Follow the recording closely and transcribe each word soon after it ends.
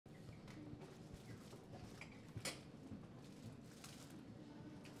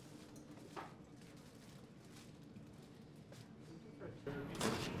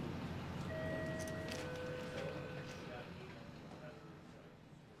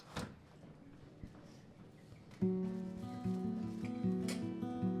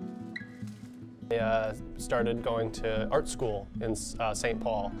I started going to art school in St.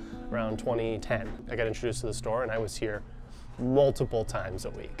 Paul around 2010. I got introduced to the store and I was here multiple times a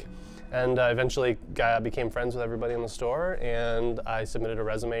week. And I eventually became friends with everybody in the store, and I submitted a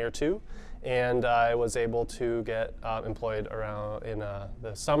resume or two, and I was able to get employed around in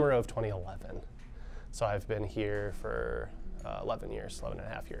the summer of 2011. So I've been here for 11 and a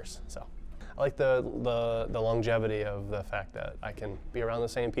half years. So I like the longevity of the fact that I can be around the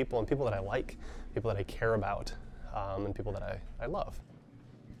same people and people that I like, people that I care about, and people that I love.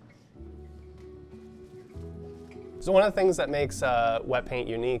 So one of the things that makes wet paint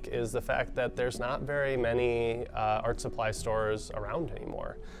unique is the fact that there's not very many art supply stores around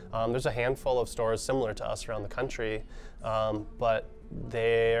anymore. There's a handful of stores similar to us around the country, but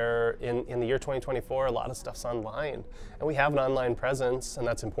they're in the year 2024, a lot of stuff's online. And we have an online presence, and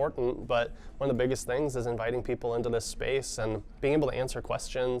that's important, but one of the biggest things is inviting people into this space and being able to answer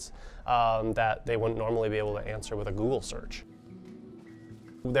questions that they wouldn't normally be able to answer with a Google search.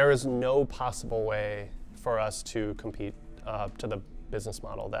 There is no possible way for us to compete to the business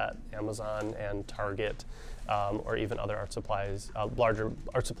model that Amazon and Target or even other art supplies, larger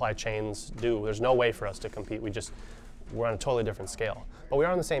art supply chains do. There's no way for us to compete. We're on a totally different scale. But we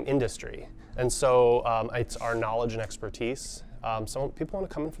are in the same industry. And so it's our knowledge and expertise. Some people want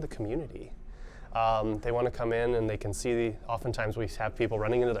to come in for the community. They want to come in and they can see, oftentimes we have people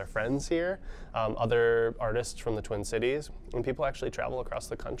running into their friends here, other artists from the Twin Cities, and people actually travel across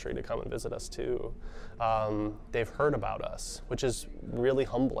the country to come and visit us too. They've heard about us, which is really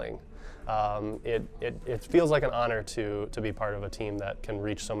humbling. It feels like an honor to be part of a team that can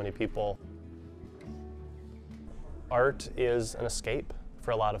reach so many people. Art is an escape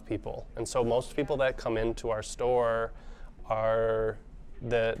for a lot of people, and so most people that come into our store are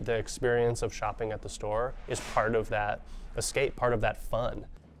the experience of shopping at the store is part of that escape, part of that fun.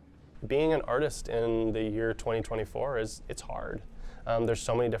 Being an artist in the year 2024 it's hard. There's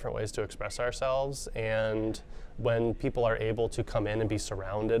so many different ways to express ourselves, and when people are able to come in and be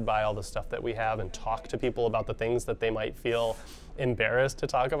surrounded by all the stuff that we have and talk to people about the things that they might feel embarrassed to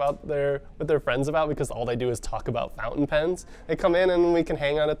talk about with their friends about because all they do is talk about fountain pens, they come in and we can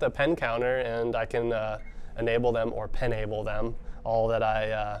hang out at the pen counter and I can enable them or penable them all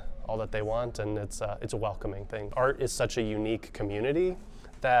that they want, and it's a welcoming thing. Art is such a unique community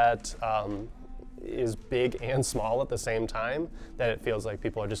that is big and small at the same time that it feels like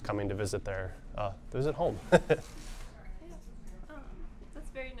people are just coming to visit home. That's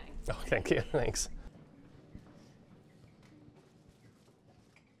very nice. Oh, thank you. Thanks.